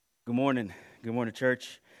Good morning. Good morning,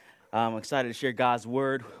 church. I'm excited to share God's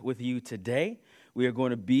word with you today. We are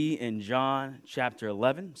going to be in John chapter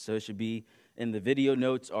 11, so it should be in the video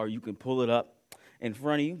notes, or you can pull it up in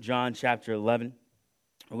front of you, John chapter 11.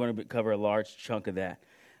 We're going to cover a large chunk of that.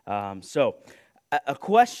 So a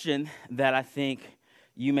question that I think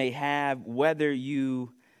you may have, whether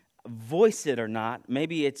you voice it or not,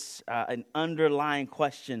 maybe it's an underlying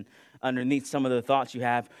question underneath some of the thoughts you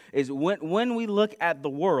have, is when we look at the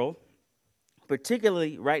world,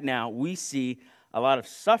 particularly right now, we see a lot of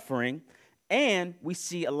suffering and we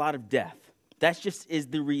see a lot of death. That just is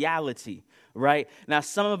the reality, right? Now,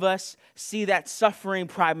 some of us see that suffering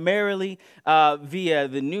primarily via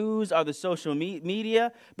the news or the social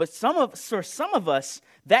media, but for some of us,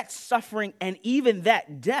 that suffering and even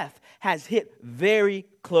that death has hit very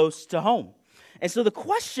close to home. And so the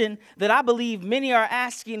question that I believe many are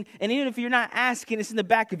asking, and even if you're not asking, it's in the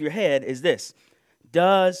back of your head, is this: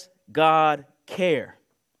 does God care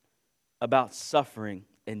about suffering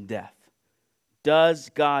and death? Does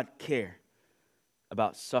God care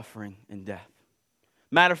about suffering and death?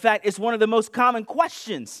 Matter of fact, it's one of the most common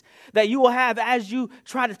questions that you will have as you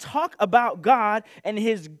try to talk about God and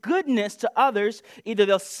His goodness to others. Either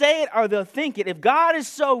they'll say it or they'll think it. If God is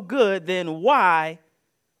so good, then why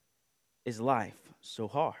is life so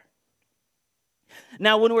hard?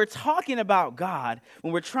 Now, when we're talking about God,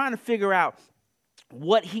 when we're trying to figure out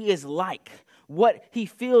what He is like, what He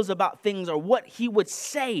feels about things, or what He would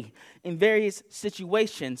say in various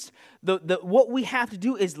situations, what we have to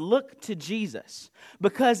do is look to Jesus.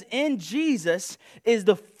 Because in Jesus is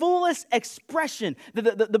the fullest expression.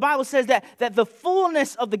 The Bible says that the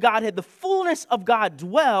fullness of the Godhead, the fullness of God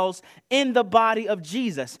dwells in the body of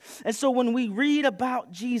Jesus. And so when we read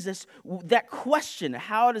about Jesus, that question,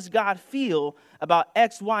 how does God feel about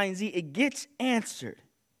X, Y, and Z, it gets answered.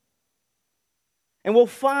 And we'll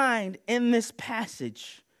find in this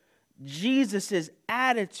passage Jesus'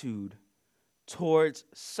 attitude towards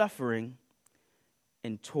suffering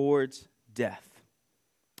and towards death.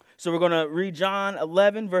 So we're going to read John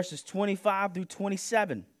 11, verses 25 through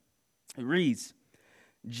 27. It reads,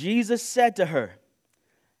 Jesus said to her,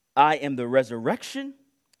 I am the resurrection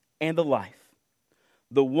and the life.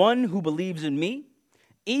 The one who believes in me,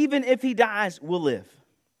 even if he dies, will live.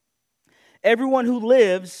 Everyone who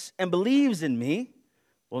lives and believes in me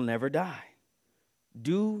will never die.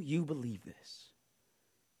 Do you believe this?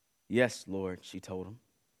 Yes, Lord, she told him.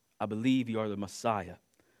 I believe you are the Messiah,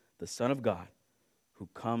 the Son of God, who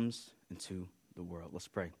comes into the world. Let's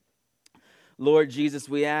pray. Lord Jesus,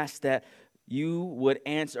 we ask that you would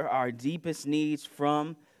answer our deepest needs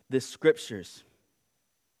from the Scriptures.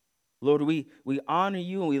 Lord, we honor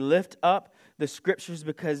you and we lift up the Scriptures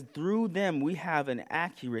because through them we have an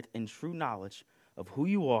accurate and true knowledge of who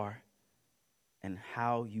you are and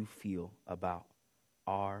how you feel about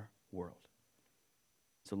our world.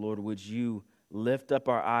 So, Lord, would you lift up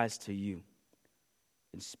our eyes to you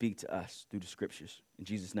and speak to us through the Scriptures. In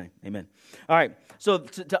Jesus' name, amen. All right, so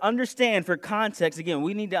to understand, for context, again,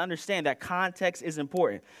 we need to understand that context is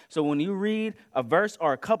important. So when you read a verse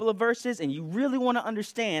or a couple of verses and you really want to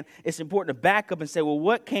understand, it's important to back up and say, well,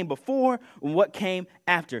 what came before and what came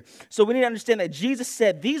after? So we need to understand that Jesus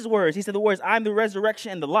said these words. He said the words, I'm the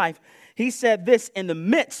resurrection and the life. He said this in the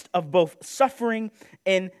midst of both suffering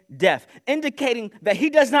and death, indicating that he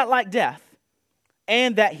does not like death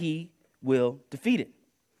and that he will defeat it.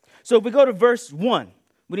 So if we go to verse 1,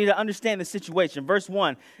 we need to understand the situation. Verse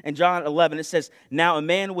 1 in John 11, it says, Now a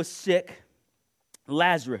man was sick,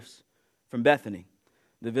 Lazarus, from Bethany,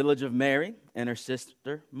 the village of Mary and her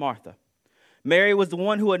sister Martha. Mary was the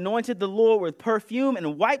one who anointed the Lord with perfume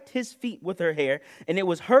and wiped his feet with her hair, and it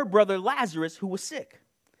was her brother Lazarus who was sick.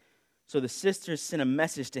 So the sisters sent a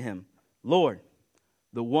message to him, Lord,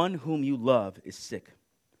 the one whom you love is sick.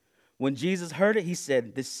 When Jesus heard it, he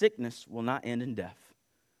said, This sickness will not end in death,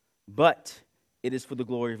 but it is for the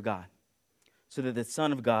glory of God, so that the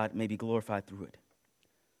Son of God may be glorified through it.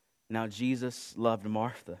 Now Jesus loved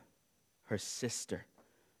Martha, her sister,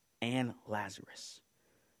 and Lazarus.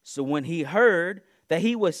 So when he heard that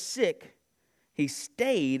he was sick, he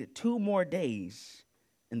stayed 2 more days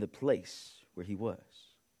in the place where he was.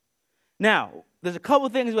 Now, there's a couple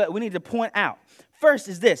of things that we need to point out. First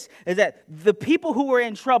is this, is that the people who were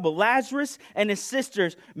in trouble, Lazarus and his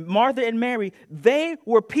sisters, Martha and Mary, they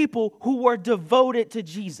were people who were devoted to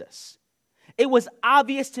Jesus. It was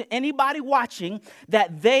obvious to anybody watching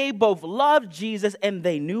that they both loved Jesus and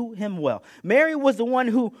they knew him well. Mary was the one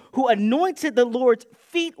who anointed the Lord's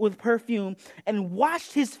feet with perfume and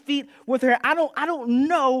washed his feet with her. I don't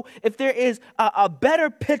know if there is a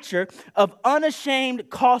better picture of unashamed,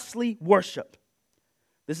 costly worship.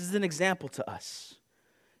 This is an example to us.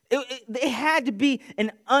 It had to be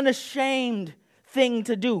an unashamed thing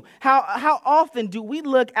to do. How often do we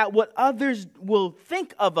look at what others will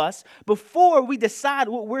think of us before we decide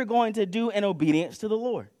what we're going to do in obedience to the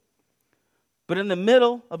Lord? But in the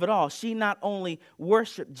middle of it all, she not only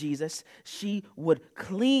worshiped Jesus, she would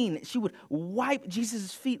wipe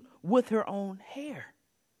Jesus' feet with her own hair.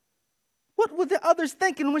 What were the others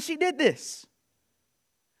thinking when she did this?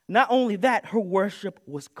 Not only that, her worship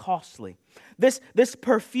was costly. This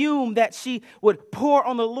perfume that she would pour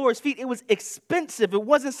on the Lord's feet, it was expensive. It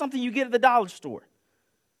wasn't something you get at the dollar store.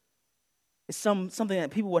 It's something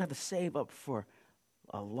that people would have to save up for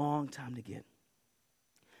a long time to get.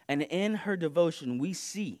 And in her devotion, we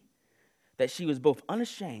see that she was both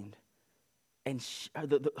unashamed and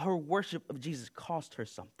her worship of Jesus cost her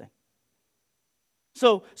something.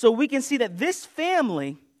 So we can see that this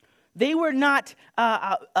family, they were not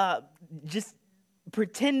just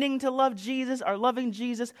pretending to love Jesus or loving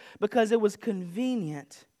Jesus because it was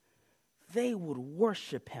convenient. They would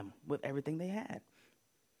worship him with everything they had.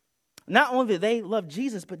 Not only did they love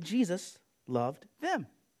Jesus, but Jesus loved them.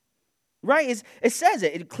 Right? It says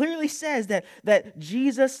it. It clearly says that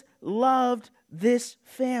Jesus loved this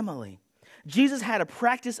family. Jesus had a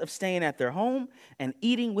practice of staying at their home and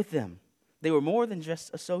eating with them. They were more than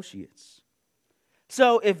just associates.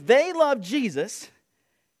 So if they loved Jesus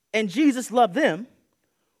and Jesus loved them,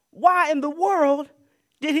 why in the world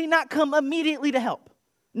did he not come immediately to help?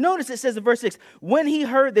 Notice it says in verse 6, when he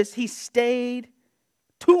heard this, he stayed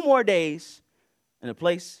 2 more days in the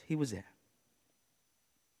place he was in.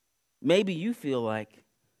 Maybe you feel like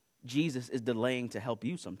Jesus is delaying to help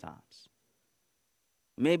you sometimes.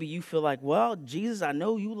 Maybe you feel like, well, Jesus, I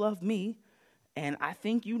know you love me, and I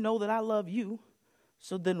think you know that I love you,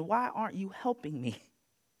 so then why aren't you helping me?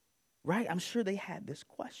 Right? I'm sure they had this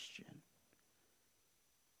question.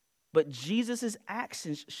 But Jesus'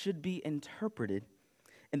 actions should be interpreted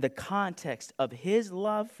in the context of his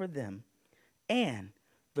love for them and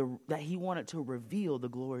that he wanted to reveal the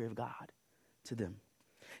glory of God to them.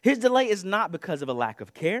 His delay is not because of a lack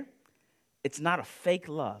of care. It's not a fake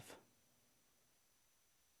love.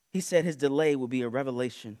 He said his delay will be a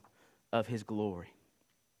revelation of his glory.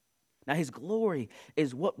 Now, his glory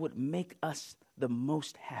is what would make us the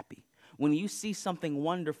most happy. When you see something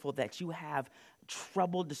wonderful that you have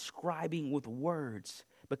trouble describing with words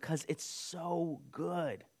because it's so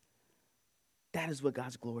good, that is what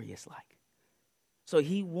God's glory is like. So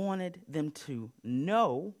he wanted them to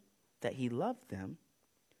know that he loved them,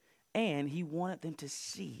 and he wanted them to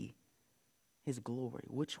see his glory,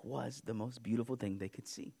 which was the most beautiful thing they could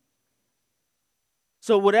see.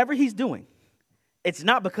 So whatever he's doing, it's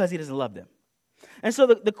not because he doesn't love them. And so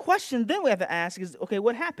the question then we have to ask is, okay,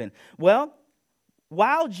 what happened? Well,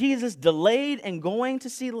 while Jesus delayed in going to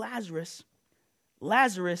see Lazarus,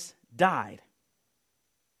 Lazarus died.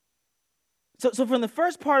 So from the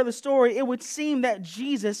first part of the story, it would seem that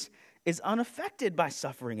Jesus is unaffected by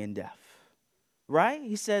suffering and death. Right?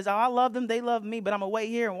 He says, I love them, they love me, but I'm going to wait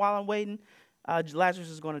here, and while I'm waiting, Lazarus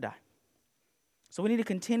is going to die. So we need to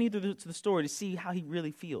continue through the story to see how he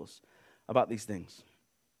really feels about these things.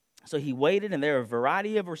 So he waited, and there are a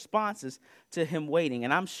variety of responses to him waiting.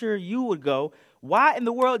 And I'm sure you would go, why in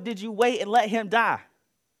the world did you wait and let him die?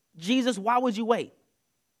 Jesus, why would you wait?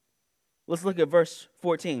 Let's look at verse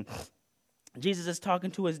 14. Jesus is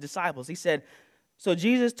talking to his disciples. He said, so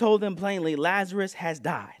Jesus told them plainly, Lazarus has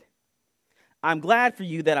died. I'm glad for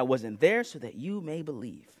you that I wasn't there so that you may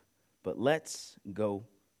believe. But let's go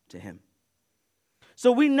to him.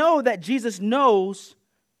 So we know that Jesus knows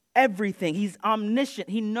everything. He's omniscient.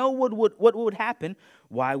 He knows what would happen.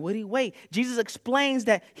 Why would he wait? Jesus explains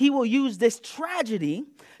that he will use this tragedy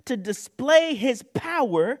to display his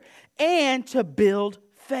power and to build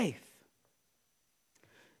faith.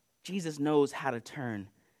 Jesus knows how to turn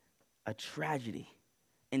a tragedy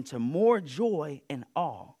into more joy and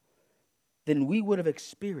awe than we would have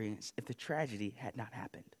experienced if the tragedy had not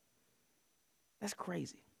happened. That's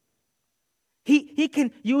crazy. He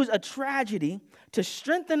can use a tragedy to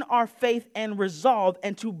strengthen our faith and resolve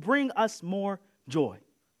and to bring us more joy.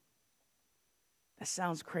 That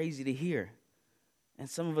sounds crazy to hear, and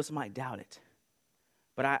some of us might doubt it.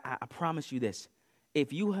 But I promise you this.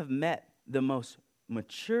 If you have met the most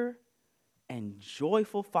mature and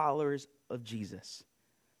joyful followers of Jesus,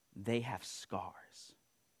 they have scars.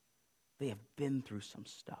 They have been through some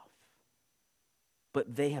stuff.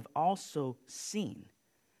 But they have also seen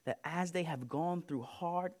that as they have gone through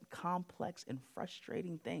hard, complex, and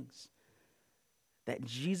frustrating things, that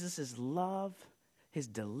Jesus' love, his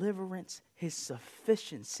deliverance, his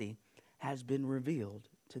sufficiency has been revealed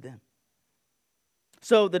to them.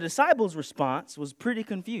 So the disciples' response was pretty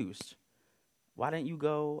confused. Why didn't you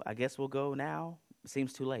go? I guess we'll go now. It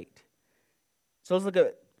seems too late. So let's look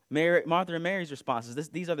at Martha and Mary's responses.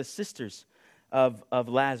 These are the sisters of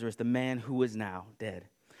Lazarus, the man who is now dead.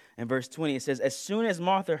 In verse 20, it says, as soon as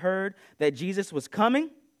Martha heard that Jesus was coming,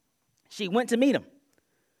 she went to meet him.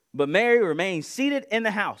 But Mary remained seated in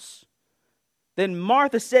the house. Then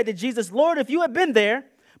Martha said to Jesus, Lord, if you had been there,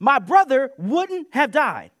 my brother wouldn't have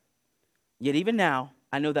died. Yet even now,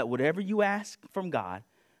 I know that whatever you ask from God,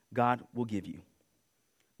 God will give you.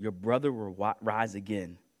 Your brother will rise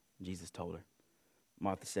again, Jesus told her.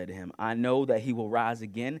 Martha said to him, I know that he will rise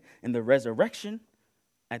again in the resurrection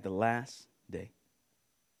at the last day.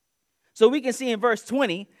 So we can see in verse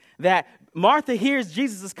 20 that Martha hears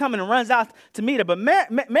Jesus is coming and runs out to meet her. But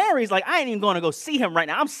Mary's like, I ain't even going to go see him right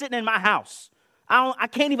now. I'm sitting in my house. I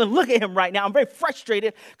can't even look at him right now. I'm very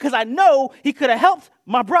frustrated because I know he could have helped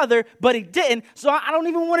my brother, but he didn't. So I don't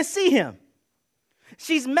even want to see him.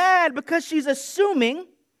 She's mad because she's assuming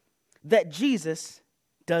that Jesus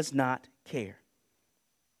does not care.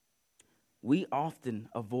 We often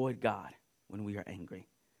avoid God when we are angry.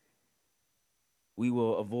 We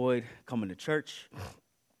will avoid coming to church.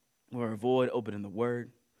 We'll avoid opening the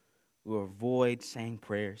Word. We'll avoid saying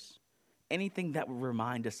prayers. Anything that would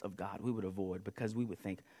remind us of God, we would avoid because we would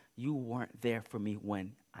think, you weren't there for me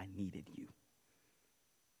when I needed you.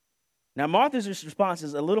 Now, Martha's response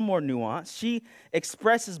is a little more nuanced. She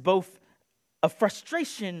expresses both a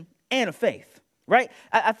frustration and a faith, right?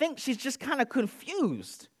 I think she's just kind of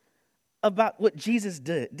confused about what Jesus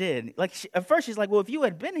did. Like, at first she's like, well, if you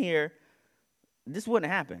had been here, this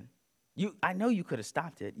wouldn't happen. I know you could have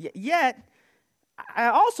stopped it. Yet, I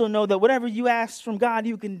also know that whatever you ask from God,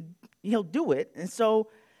 He'll do it. And so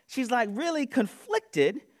she's like really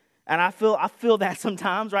conflicted. And I feel that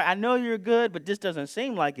sometimes, right? I know you're good, but this doesn't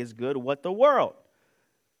seem like it's good. What the world?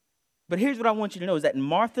 But here's what I want you to know is that in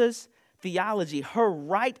Martha's theology, her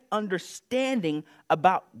right understanding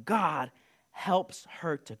about God helps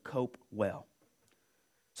her to cope well.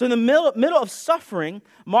 So in the middle of suffering,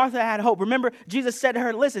 Martha had hope. Remember, Jesus said to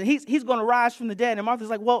her, listen, he's going to rise from the dead. And Martha's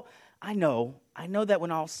like, well, I know that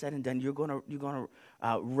when all's said and done, you're going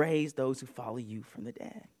to raise those who follow you from the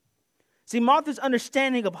dead. See, Martha's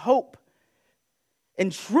understanding of hope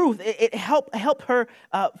and truth, it helped her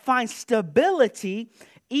find stability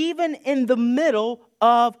even in the middle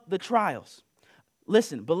of the trials.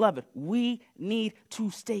 Listen, beloved, we need to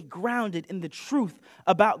stay grounded in the truth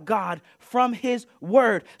about God from His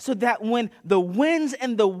Word so that when the winds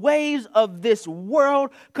and the waves of this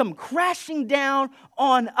world come crashing down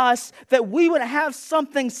on us, that we would have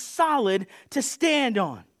something solid to stand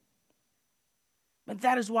on. And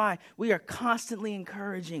that is why we are constantly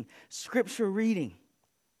encouraging Scripture reading.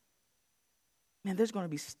 Man, there's going to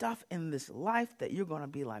be stuff in this life that you're going to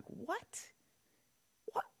be like, what?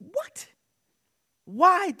 What?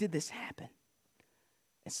 Why did this happen?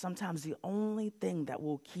 And sometimes the only thing that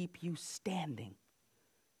will keep you standing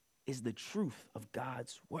is the truth of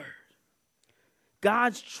God's Word.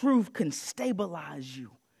 God's truth can stabilize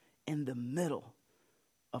you in the middle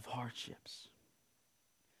of hardships.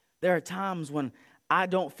 There are times when I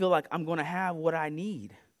don't feel like I'm going to have what I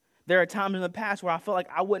need. There are times in the past where I felt like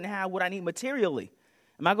I wouldn't have what I need materially.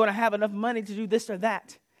 Am I going to have enough money to do this or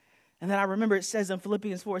that? And then I remember it says in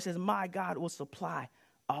Philippians 4, it says, my God will supply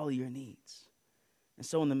all your needs. And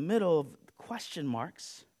so in the middle of question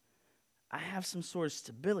marks, I have some sort of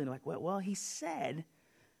stability. Like, well, He said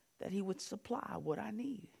that He would supply what I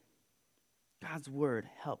need. God's Word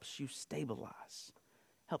helps you stabilize,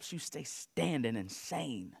 helps you stay standing and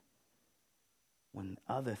sane when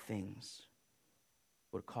other things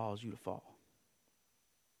would cause you to fall.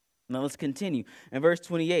 Now let's continue. In verse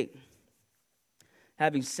 28,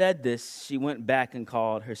 having said this, she went back and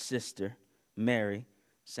called her sister, Mary,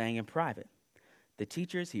 saying in private, the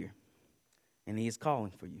teacher is here, and he is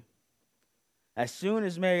calling for you. As soon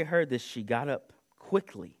as Mary heard this, she got up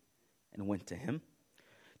quickly and went to him.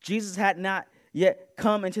 Jesus had not yet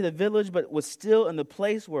come into the village, but was still in the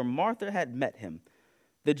place where Martha had met him.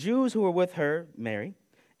 The Jews who were with her, Mary,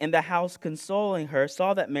 in the house consoling her,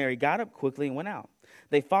 saw that Mary got up quickly and went out.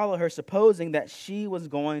 They followed her, supposing that she was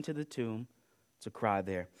going to the tomb to cry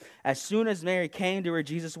there. As soon as Mary came to where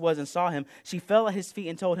Jesus was and saw him, she fell at his feet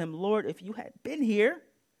and told him, Lord, if you had been here,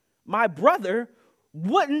 my brother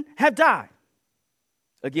wouldn't have died.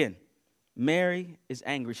 Again, Mary is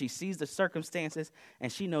angry. She sees the circumstances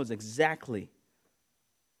and she knows exactly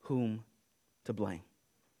whom to blame.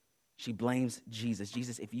 She blames Jesus.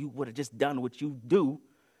 Jesus, if you would have just done what you do,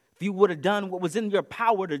 if you would have done what was in your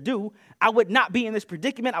power to do, I would not be in this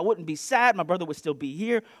predicament. I wouldn't be sad. My brother would still be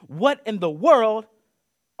here. What in the world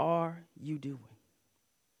you doing?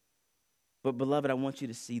 But beloved, I want you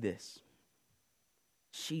to see this.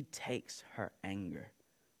 She takes her anger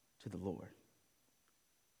to the Lord.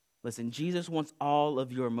 Listen, Jesus wants all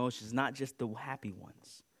of your emotions, not just the happy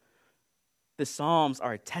ones. The Psalms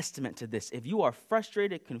are a testament to this. If you are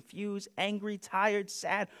frustrated, confused, angry, tired,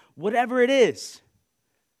 sad, whatever it is,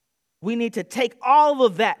 we need to take all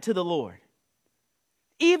of that to the Lord.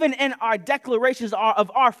 Even in our declarations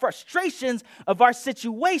of our frustrations, of our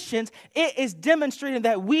situations, it is demonstrating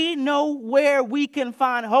that we know where we can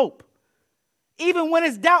find hope. Even when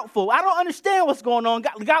it's doubtful. I don't understand what's going on.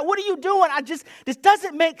 God, what are you doing? This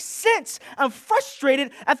doesn't make sense. I'm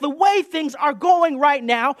frustrated at the way things are going right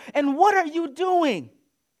now. And what are you doing?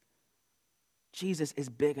 Jesus is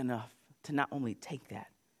big enough to not only take that,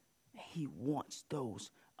 he wants those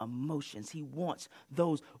emotions. He wants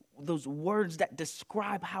those words that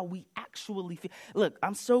describe how we actually feel. Look,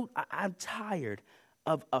 I'm tired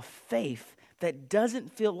of a faith that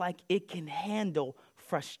doesn't feel like it can handle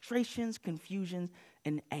frustrations, confusion,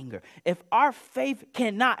 and anger. If our faith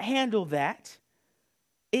cannot handle that,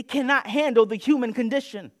 it cannot handle the human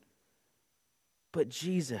condition. But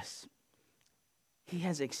Jesus, he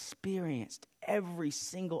has experienced every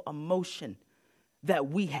single emotion that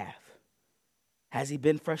we have. Has he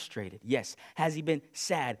been frustrated? Yes. Has he been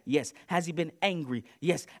sad? Yes. Has he been angry?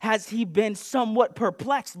 Yes. Has he been somewhat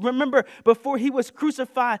perplexed? Remember, before he was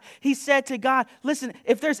crucified, he said to God, listen,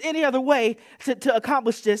 if there's any other way to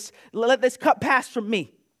accomplish this, let this cup pass from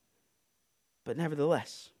me. But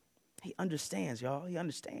nevertheless, he understands, y'all. He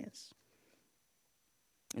understands.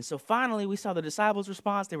 And so finally, we saw the disciples'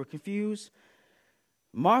 response. They were confused.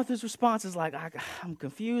 Martha's response is like, I'm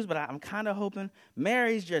confused, but I'm kind of hoping.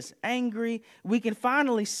 Mary's just angry. We can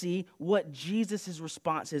finally see what Jesus'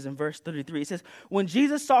 response is in verse 33. It says, when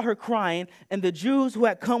Jesus saw her crying and the Jews who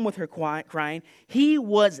had come with her crying, he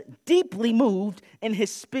was deeply moved in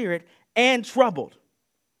his spirit and troubled.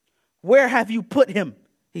 Where have you put him?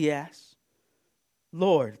 He asked.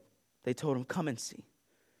 Lord, they told him, come and see.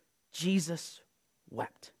 Jesus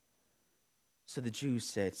wept. So the Jews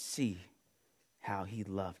said, see how he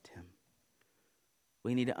loved him.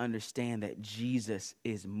 We need to understand that Jesus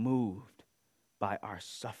is moved by our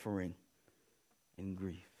suffering and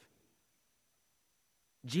grief.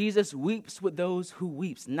 Jesus weeps with those who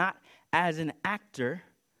weeps, not as an actor,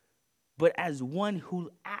 but as one who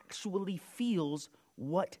actually feels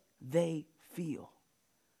what they feel.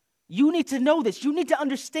 You need to know this. You need to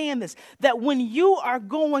understand this, that when you are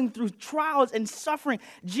going through trials and suffering,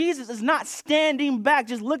 Jesus is not standing back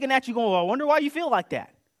just looking at you going, I wonder why you feel like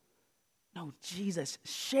that. No, Jesus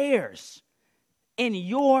shares in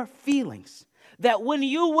your feelings that when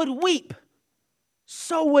you would weep,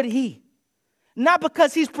 so would he. Not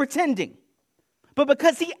because he's pretending, but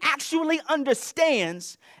because he actually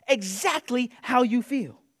understands exactly how you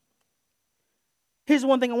feel. Here's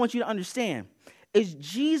one thing I want you to understand. Is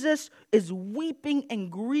Jesus is weeping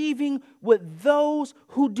and grieving with those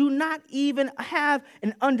who do not even have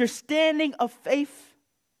an understanding of faith.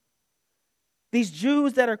 These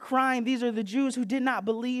Jews that are crying, these are the Jews who did not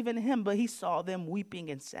believe in him, but he saw them weeping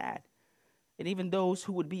and sad. And even those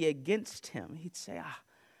who would be against him, he'd say,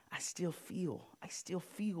 I still feel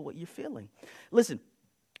what you're feeling. Listen,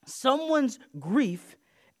 someone's grief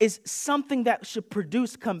is something that should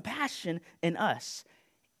produce compassion in us,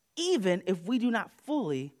 even if we do not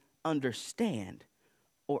fully understand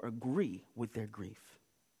or agree with their grief.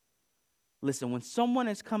 Listen, when someone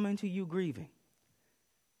is coming to you grieving,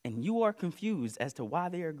 and you are confused as to why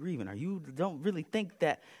they are grieving, or you don't really think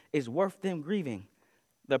that it's worth them grieving,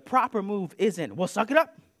 the proper move isn't, well, suck it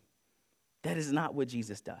up. That is not what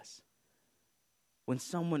Jesus does. When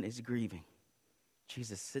someone is grieving,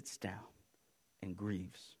 Jesus sits down and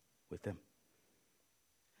grieves with them.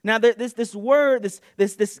 Now, this word,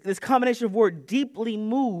 this combination of word, deeply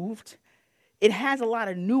moved, it has a lot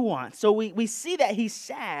of nuance. So we see that he's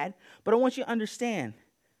sad, but I want you to understand,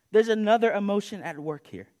 there's another emotion at work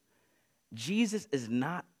here. Jesus is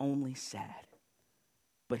not only sad,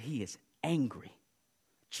 but he is angry.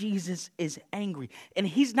 Jesus is angry. And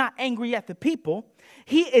he's not angry at the people.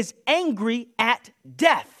 He is angry at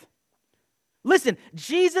death. Listen,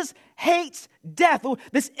 Jesus hates death.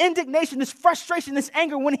 This indignation, this frustration, this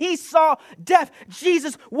anger. When he saw death,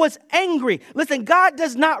 Jesus was angry. Listen, God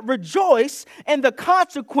does not rejoice in the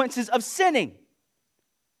consequences of sinning.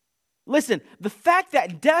 Listen, the fact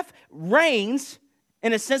that death reigns,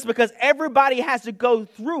 in a sense, because everybody has to go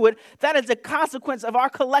through it, that is a consequence of our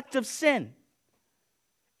collective sin.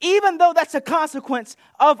 Even though that's a consequence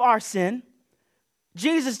of our sin,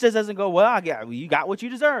 Jesus just doesn't go, you got what you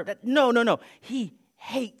deserve. No. He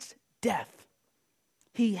hates death.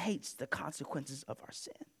 He hates the consequences of our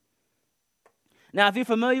sin. Now, if you're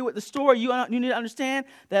familiar with the story, you need to understand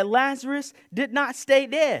that Lazarus did not stay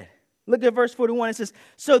dead. Look at verse 41. It says,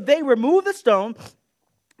 so they removed the stone.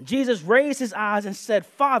 Jesus raised his eyes and said,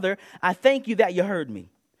 Father, I thank you that you heard me.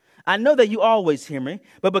 I know that you always hear me,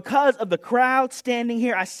 but because of the crowd standing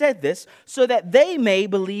here, I said this so that they may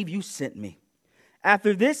believe you sent me.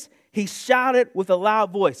 After this, he shouted with a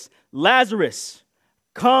loud voice, Lazarus,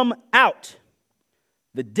 come out.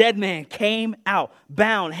 The dead man came out,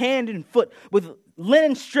 bound hand and foot with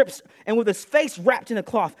linen strips and with his face wrapped in a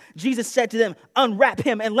cloth. Jesus said to them, unwrap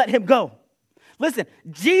him and let him go. Listen,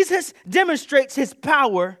 Jesus demonstrates his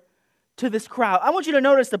power to this crowd. I want you to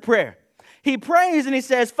notice the prayer. He prays and he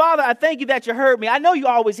says, Father, I thank you that you heard me. I know you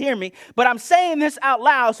always hear me, but I'm saying this out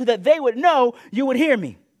loud so that they would know you would hear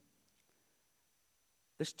me.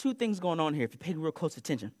 There's two things going on here if you pay real close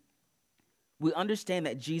attention. We understand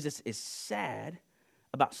that Jesus is sad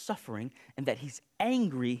about suffering and that he's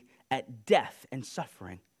angry at death and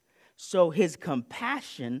suffering. So his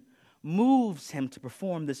compassion moves him to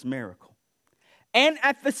perform this miracle. And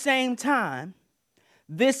at the same time,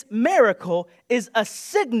 this miracle is a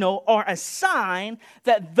signal or a sign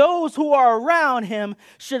that those who are around him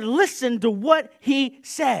should listen to what he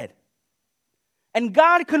said. And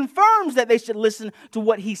God confirms that they should listen to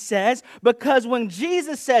what he says, because when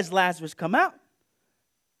Jesus says, Lazarus, come out,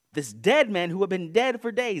 this dead man who had been dead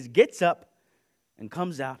for days gets up and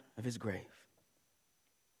comes out of his grave.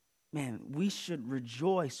 Man, we should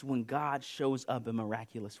rejoice when God shows up in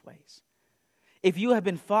miraculous ways. If you have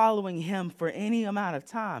been following him for any amount of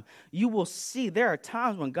time, you will see there are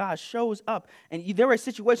times when God shows up and there are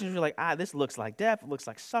situations where you're like, this looks like death, it looks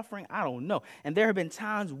like suffering, I don't know. And there have been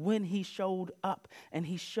times when he showed up and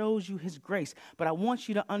he shows you his grace. But I want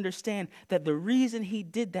you to understand that the reason he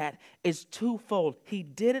did that is twofold. He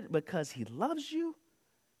did it because he loves you,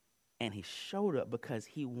 and he showed up because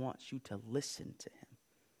he wants you to listen to him.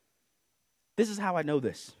 This is how I know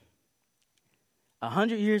this.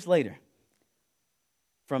 100 years later,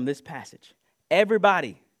 from this passage,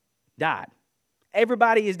 everybody died.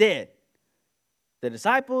 Everybody is dead. The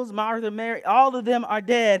disciples, Martha, Mary, all of them are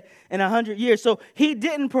dead in 100 years. So he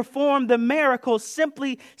didn't perform the miracle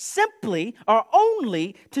simply or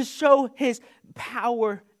only to show his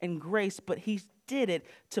power and grace, but he did it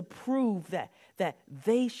to prove that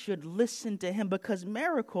they should listen to him, because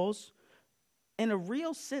miracles, in a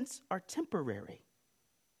real sense, are temporary,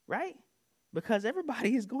 right? Because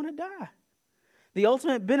everybody is going to die. The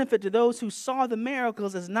ultimate benefit to those who saw the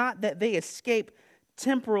miracles is not that they escape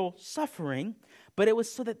temporal suffering, but it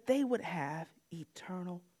was so that they would have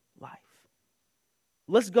eternal life.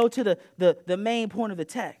 Let's go to the main point of the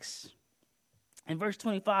text. In verse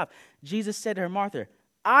 25, Jesus said to her, Martha,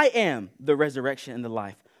 I am the resurrection and the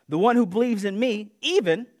life. The one who believes in me,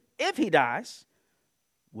 even if he dies,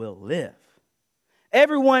 will live.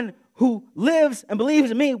 Everyone who lives and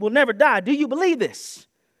believes in me will never die. Do you believe this?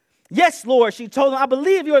 Yes, Lord, she told him, I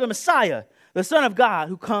believe you are the Messiah, the Son of God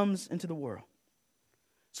who comes into the world.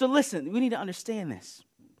 So listen, we need to understand this.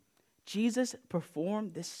 Jesus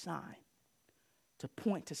performed this sign to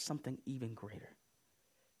point to something even greater.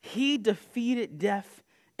 He defeated death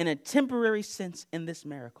in a temporary sense in this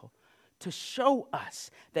miracle to show us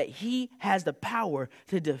that he has the power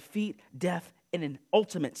to defeat death in an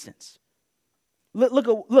ultimate sense.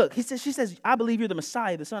 Look. She says, I believe you're the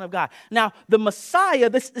Messiah, the Son of God. Now, the Messiah,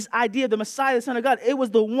 this idea of the Messiah, the Son of God, it was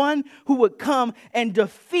the one who would come and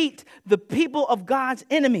defeat the people of God's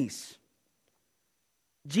enemies.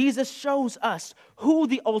 Jesus shows us who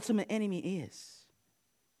the ultimate enemy is,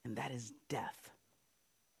 and that is death.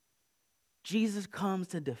 Jesus comes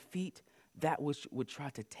to defeat that which would try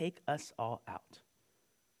to take us all out.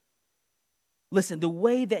 Listen, the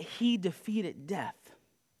way that he defeated death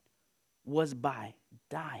was by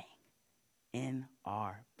dying in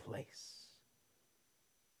our place.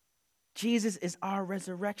 Jesus is our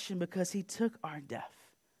resurrection because he took our death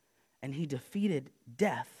and he defeated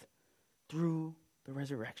death through the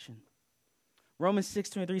resurrection. Romans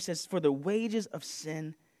 6:23 says, for the wages of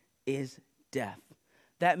sin is death.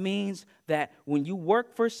 That means that when you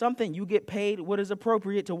work for something, you get paid what is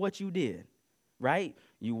appropriate to what you did, right?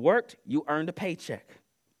 You worked, you earned a paycheck.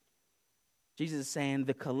 Jesus is saying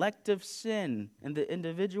the collective sin and the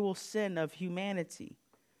individual sin of humanity,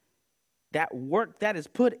 that work that is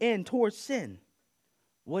put in towards sin,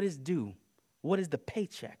 what is due? What is the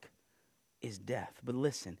paycheck? Is death. But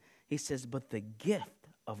listen, he says, but the gift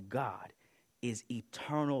of God is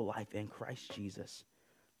eternal life in Christ Jesus,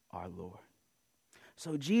 our Lord.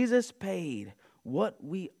 So Jesus paid what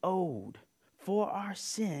we owed for our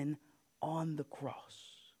sin on the cross.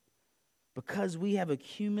 because we have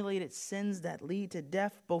accumulated sins that lead to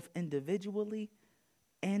death, both individually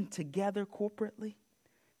and together corporately,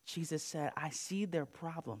 Jesus said, I see their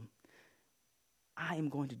problem. I am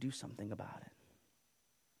going to do something about it.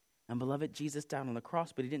 And beloved, Jesus died on the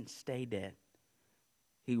cross, but he didn't stay dead.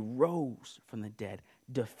 He rose from the dead,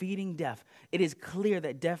 defeating death. It is clear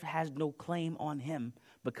that death has no claim on him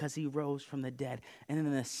because he rose from the dead. And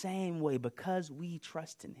in the same way, because we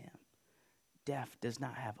trust in him, death does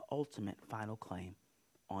not have ultimate final claim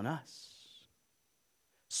on us.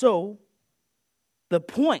 So, the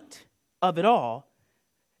point of it all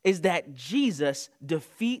is that Jesus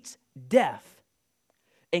defeats death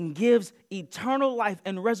and gives eternal life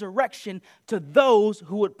and resurrection to those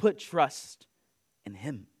who would put trust in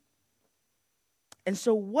him. And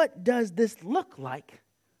so what does this look like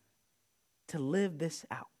to live this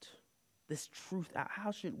out, this truth out?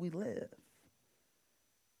 How should we live?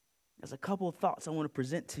 There's a couple of thoughts I want to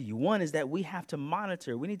present to you. One is that we have to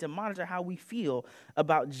monitor. We need to monitor how we feel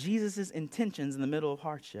about Jesus' intentions in the middle of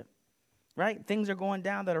hardship, right? Things are going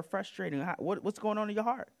down that are frustrating. What's going on in your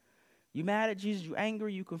heart? You mad at Jesus? You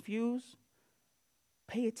angry? You confused?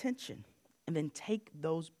 Pay attention and then take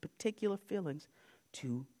those particular feelings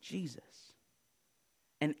to Jesus.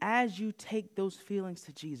 And as you take those feelings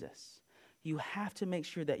to Jesus, you have to make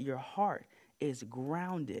sure that your heart is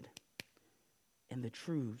grounded in the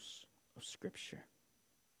truths of Scripture.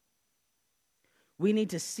 We need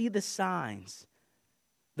to see the signs,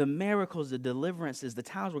 the miracles, the deliverances, the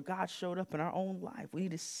times where God showed up in our own life. We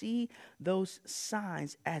need to see those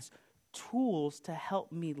signs as tools to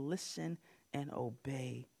help me listen and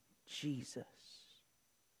obey Jesus.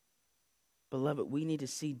 Beloved, we need to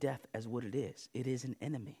see death as what it is. It is an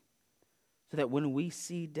enemy. So that when we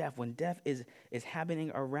see death, when death is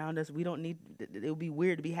happening around us, we don't need, it would be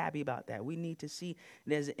weird to be happy about that. We need to see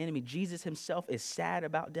it as an enemy. Jesus himself is sad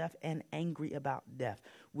about death and angry about death.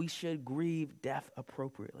 We should grieve death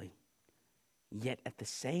appropriately. Yet at the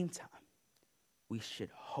same time, we should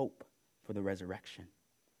hope for the resurrection.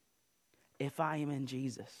 If I am in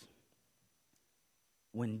Jesus,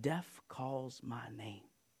 when death calls my name,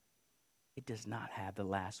 it does not have the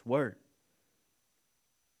last word.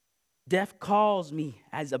 Death calls me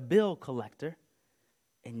as a bill collector,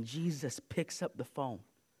 and Jesus picks up the phone,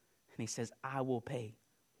 and he says, I will pay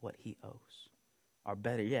what he owes. Or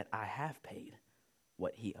better yet, I have paid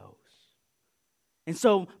what he owes. And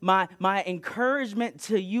so my encouragement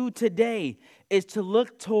to you today is to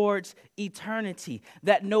look towards eternity.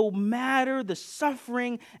 That no matter the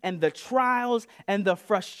suffering and the trials and the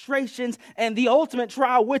frustrations and the ultimate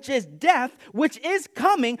trial, which is death, which is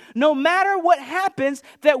coming, no matter what happens,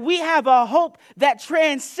 that we have a hope that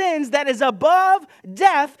transcends, that is above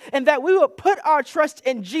death, and that we will put our trust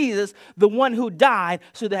in Jesus, the one who died,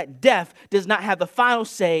 so that death does not have the final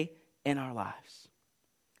say in our lives.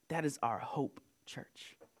 That is our hope,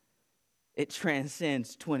 church. It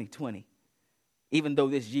transcends 2020. Even though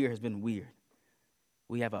this year has been weird,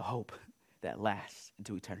 we have a hope that lasts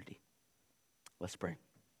into eternity. Let's pray.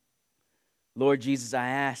 Lord Jesus, I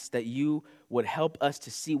ask that you would help us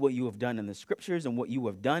to see what you have done in the scriptures and what you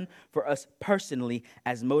have done for us personally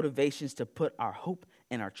as motivations to put our hope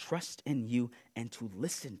and our trust in you and to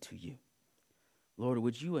listen to you. Lord,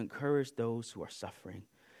 would you encourage those who are suffering,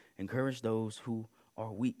 encourage those who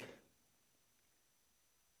are weak.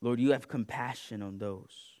 Lord, you have compassion on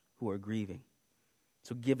those who are grieving.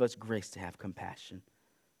 So give us grace to have compassion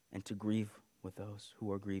and to grieve with those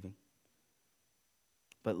who are grieving.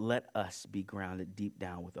 But let us be grounded deep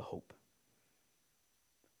down with a hope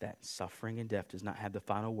that suffering and death does not have the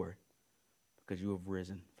final word because you have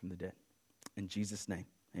risen from the dead. In Jesus' name,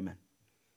 amen.